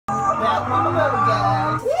Hello,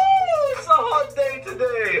 guys. Woo! It's a hot day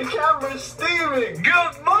today. The camera's steaming.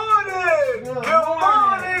 Good morning.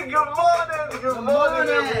 Good morning,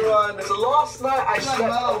 everyone. So last night I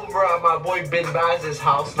slept over at my boy Ben Baz's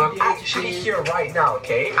house, and I'm actually here right now,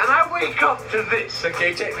 okay? And I wake up to this,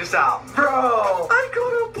 okay? Check this out. Bro, I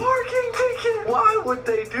got a parking ticket. Why would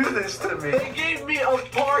they do this to me? They gave me a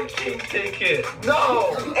parking ticket.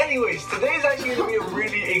 No. Anyways, today's actually gonna be a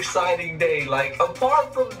really exciting day. Like,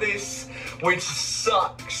 apart from this, which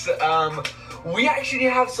sucks, we actually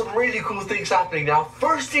have some really cool things happening. Now,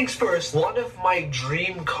 first things first, one of my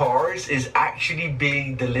dream cars is actually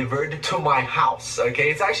being delivered to my house,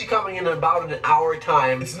 okay? It's actually coming in about an hour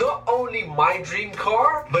time. It's not only my dream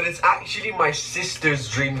car, but it's actually my sister's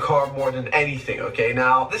dream car more than anything, okay?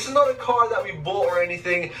 Now, this is not a car that we bought or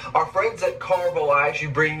anything. Our friends at Carvo are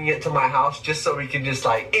actually bringing it to my house just so we can just,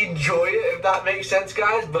 like, enjoy it, if that makes sense,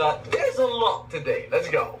 guys. But there's a lot today. Let's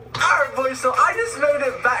go. Alright, boys, so I just made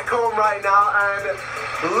it back home right now, and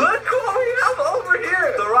look what we have over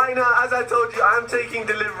here. So right now, as I told you, I'm taking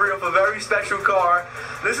delivery of a very special car.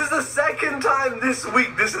 This is the second time this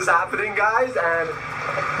week this is happening, guys, and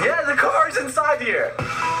yeah, the car is inside here.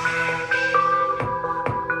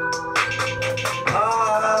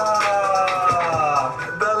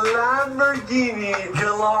 The Lamborghini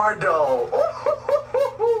Gallardo.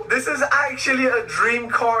 This is actually a dream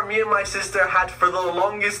car me and my sister had for the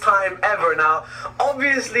longest time ever. Now,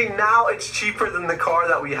 obviously now it's cheaper than the car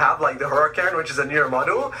that we have, like the Huracan, which is a newer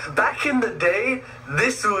model. Back in the day,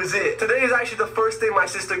 this was it. Today is actually the first day my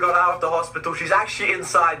sister got out of the hospital. She's actually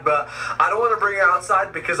inside, but I don't want to bring her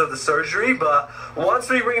outside because of the surgery. But once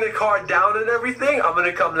we bring the car down and everything, I'm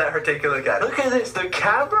gonna come let her take a look at it. Look at this, the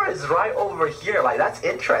camera is right over here. Like, that's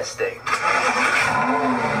interesting.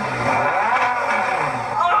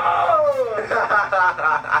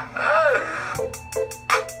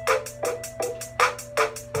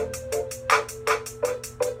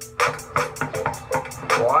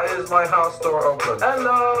 Why is my house door open?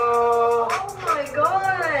 Hello! Oh my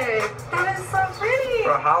god! That is so pretty!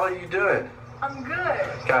 Bro, how are you doing? I'm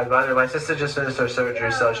good. Guys, by the way, my sister just finished her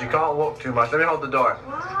surgery, so she can't walk too much. Let me hold the door.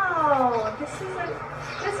 Wow! This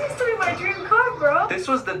used to be my dream car, bro! This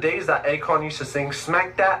was the days that Akon used to sing,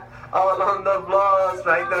 "Smack that all on the floor,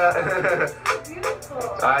 smack that." Beautiful.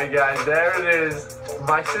 Alright guys, there it is.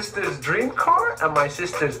 My sister's dream car and my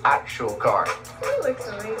sister's actual car. It looks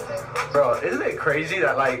amazing. Bro, isn't it crazy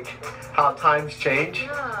that, like, how times change?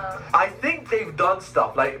 Yeah. I think they've done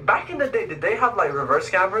stuff. Like, back in the day, did they have, like, reverse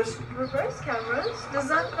cameras? Reverse cameras? Does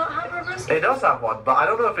that not have reverse It cameras? does have one, but I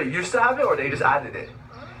don't know if it used to have it or they just added it.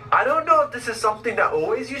 I don't know if this is something that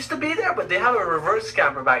always used to be there, but they have a reverse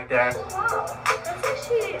camera back there. Wow. That's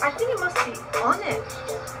actually, I think it must be on it.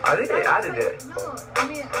 I think they added it. No, I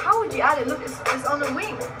mean, how would you add it? Look, it's on the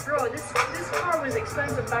wing. Bro, this car was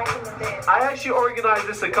expensive back in the day. I actually organized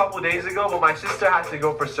this a couple days ago, but my sister had to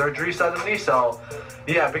go for surgery suddenly, so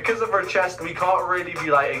yeah, because of her chest, we can't really be,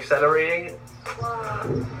 like, accelerating. Wow.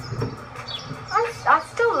 I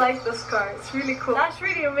still like this car. It's really cool. That's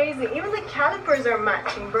really amazing. Even the calipers are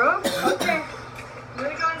matching, bro. Okay. I'm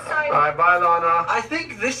gonna go inside. Alright, bye, Lana. I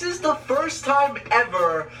think this is the first time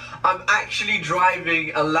ever I'm actually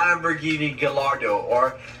driving a Lamborghini Gallardo,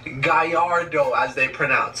 or Gallardo as they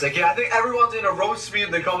pronounce. Okay, I think everyone's gonna roast me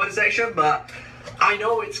in the comment section, but I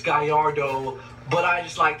know it's Gallardo, but I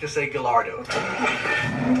just like to say Gallardo.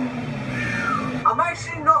 I'm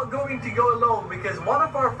actually not going to go alone because one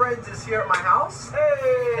of our friends is here at my house.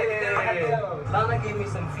 Hey! Lana gave me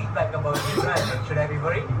some feedback about you driving. Should I be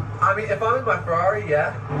worried? I mean, if I'm in my Ferrari,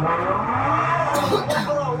 yeah.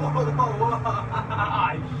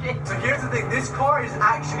 Shit. So here's the thing, this car is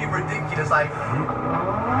actually ridiculous. Like,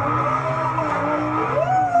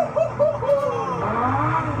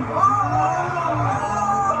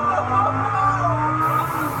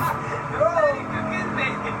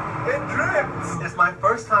 it drifts. It's my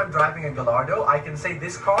first time driving a Gallardo. I can say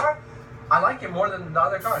this car, I like it more than the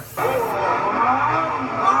other cars. I'm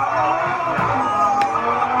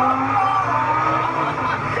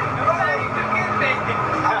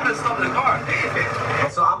gonna stop the car.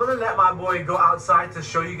 So I'm gonna let my boy go outside to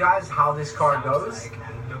show you guys how this car goes.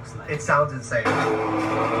 It sounds insane.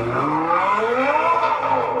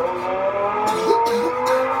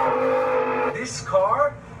 This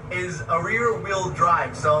car is a rear wheel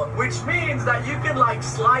drive, so which means that you can, like,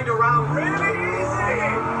 slide around really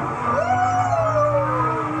easy.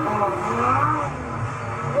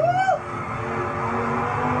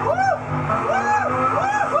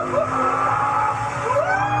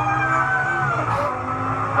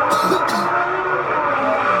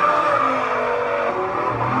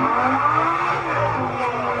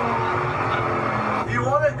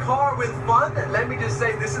 with fun, let me just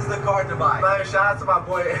say this is the car to buy. Man, shout out to my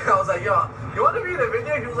boy. I was like, yo, you want to be in the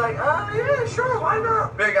video? He was like, yeah, sure, why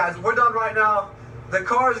not? But yeah, guys, we're done right now. The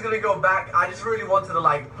car is gonna go back. I just really wanted to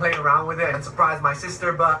like play around with it and surprise my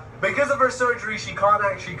sister, but because of her surgery, she can't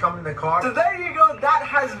actually come in the car. So there you go. That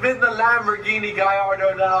has been the Lamborghini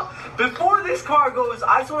Gallardo. Now, before this car goes,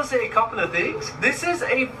 I just want to say a couple of things. This is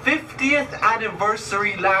a 50th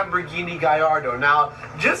anniversary Lamborghini Gallardo. Now,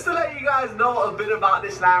 just to let you guys know a bit about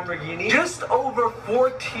this Lamborghini, just over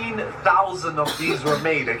 14,000 of these were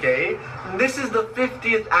made, okay? And this is the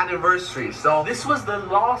 50th anniversary. So this was the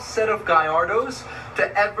last set of Gallardos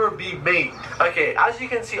to ever be made. Okay, as you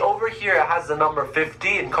can see over here, it has the number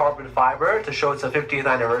 50 in carbon fiber to show it's a 50th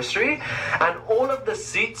anniversary, and all of the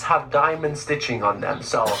seats have diamond stitching on them.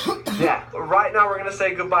 So yeah, right now we're gonna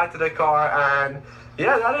say goodbye to the car, and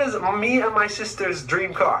yeah, that is me and my sister's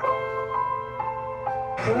dream car.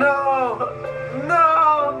 No,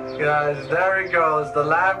 guys, there it goes, the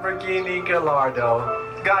Lamborghini Gallardo.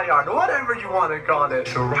 Whatever you want to call it.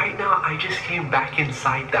 So right now I just came back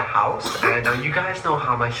inside the house, and you guys know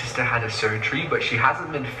how my sister had a surgery, but she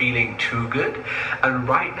hasn't been feeling too good, and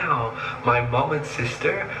right now my mom and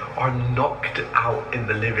sister are knocked out in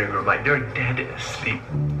the living room, like they're dead asleep.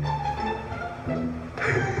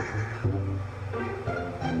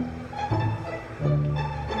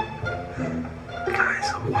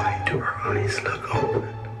 Guys, why do her eyes look open?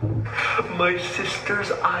 My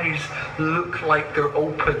sister's eyes look like they're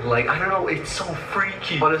open. Like, I don't know, it's so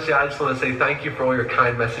freaky. Honestly, I just want to say thank you for all your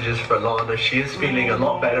kind messages for Lana. She is feeling a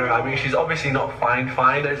lot better. I mean, she's obviously not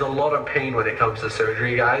fine. There's a lot of pain when it comes to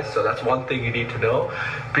surgery, guys. So that's one thing you need to know.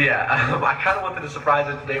 But yeah, I kind of wanted to surprise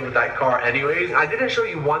her today with that car anyways. I didn't show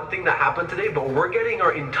you one thing that happened today, but we're getting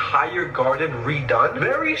our entire garden redone.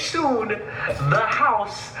 Very soon, the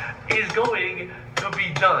house is going to be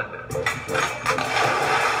done.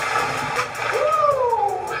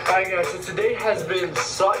 Alright guys, so today has been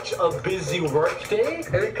such a busy work day.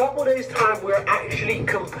 In a couple days time, we're actually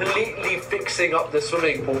completely fixing up the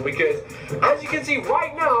swimming pool, because as you can see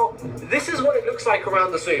right now, this is what it looks like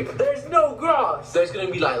around the swimming pool. There's no grass. There's going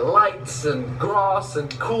to be like lights and grass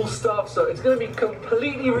and cool stuff, so it's going to be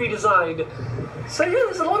completely redesigned. So yeah,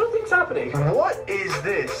 there's a lot of things happening. What is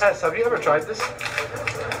this? S, have you ever tried this?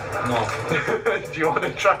 No. Do you want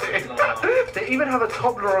to try it? No. They even have a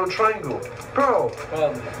Toblerone triangle. Bro.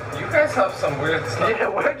 You guys have some weird stuff. Yeah,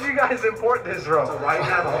 where did you guys import this from? So right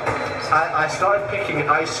now, I started picking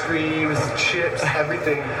ice creams, chips,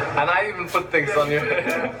 everything. And I even put things on your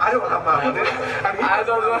head. I don't have my on it. I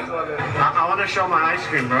don't know. I want to show my ice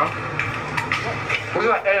cream, bro. This is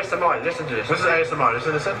like ASMR. Listen to this. This is ASMR.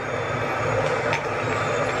 Listen.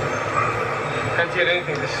 Can't hear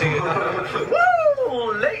anything to see it. Woo!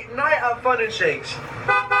 Late night at Fun and Shakes.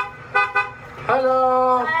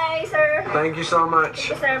 Hello. Hi, sir. Thank you so much.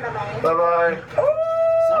 Yes, sir. Bye-bye. Bye-bye.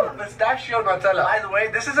 Ooh, pistachio Nutella. By the way,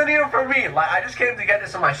 this isn't even for me. Like, I just came to get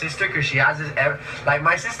this for my sister because she has this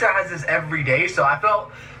my sister has this every day, so I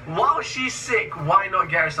felt while she's sick, why not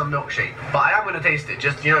get her some milkshake? But I am gonna taste it,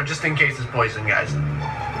 just in case it's poison, guys.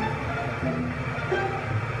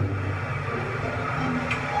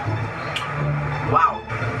 Wow.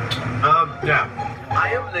 Yeah.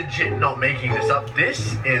 I am legit not making this up.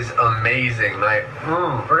 This is amazing. Like,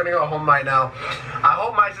 we're gonna go home right now. I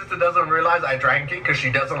hope my sister doesn't realize I drank it, because she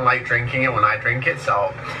doesn't like drinking it when I drink it.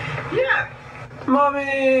 So, yeah.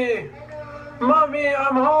 Mommy! Mommy,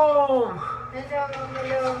 I'm home!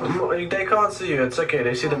 Hello. They can't see you. It's okay.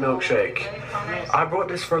 They see the milkshake. I brought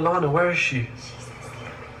this for Lana. Where is she?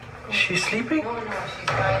 She's sleeping? No, she's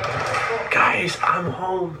fine. Guys, I'm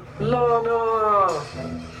home. Lana!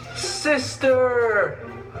 Sister!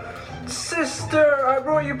 Sister! I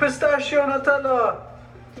brought you pistachio Nutella!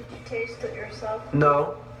 Did you taste it yourself?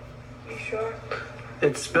 No. You sure?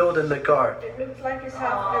 It's spilled in the car. It looks like it's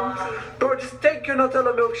half empty. Bro, just take your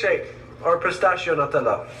Nutella milkshake. Or pistachio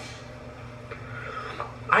Nutella.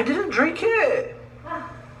 I didn't drink it!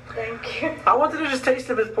 Thank you. I wanted to just taste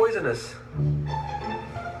if it's poisonous.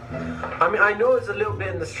 I mean, I know it's a little bit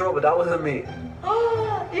in the straw, but that wasn't me.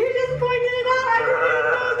 Oh, you just pointed it out. I didn't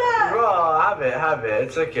know that. Bro, have it.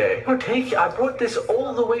 It's okay. Bro, take it. I brought this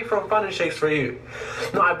all the way from Fun and Shakes for you.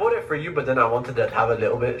 No, I bought it for you, but then I wanted to have a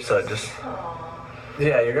little bit, so just...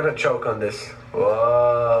 Yeah, you're gonna choke on this.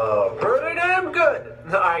 Whoa. Pretty damn good.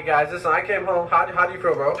 Alright, guys, listen, I came home. How do you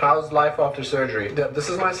feel, bro? How's life after surgery? This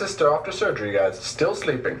is my sister after surgery, guys. Still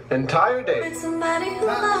sleeping. Entire day. With somebody who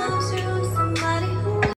loves you.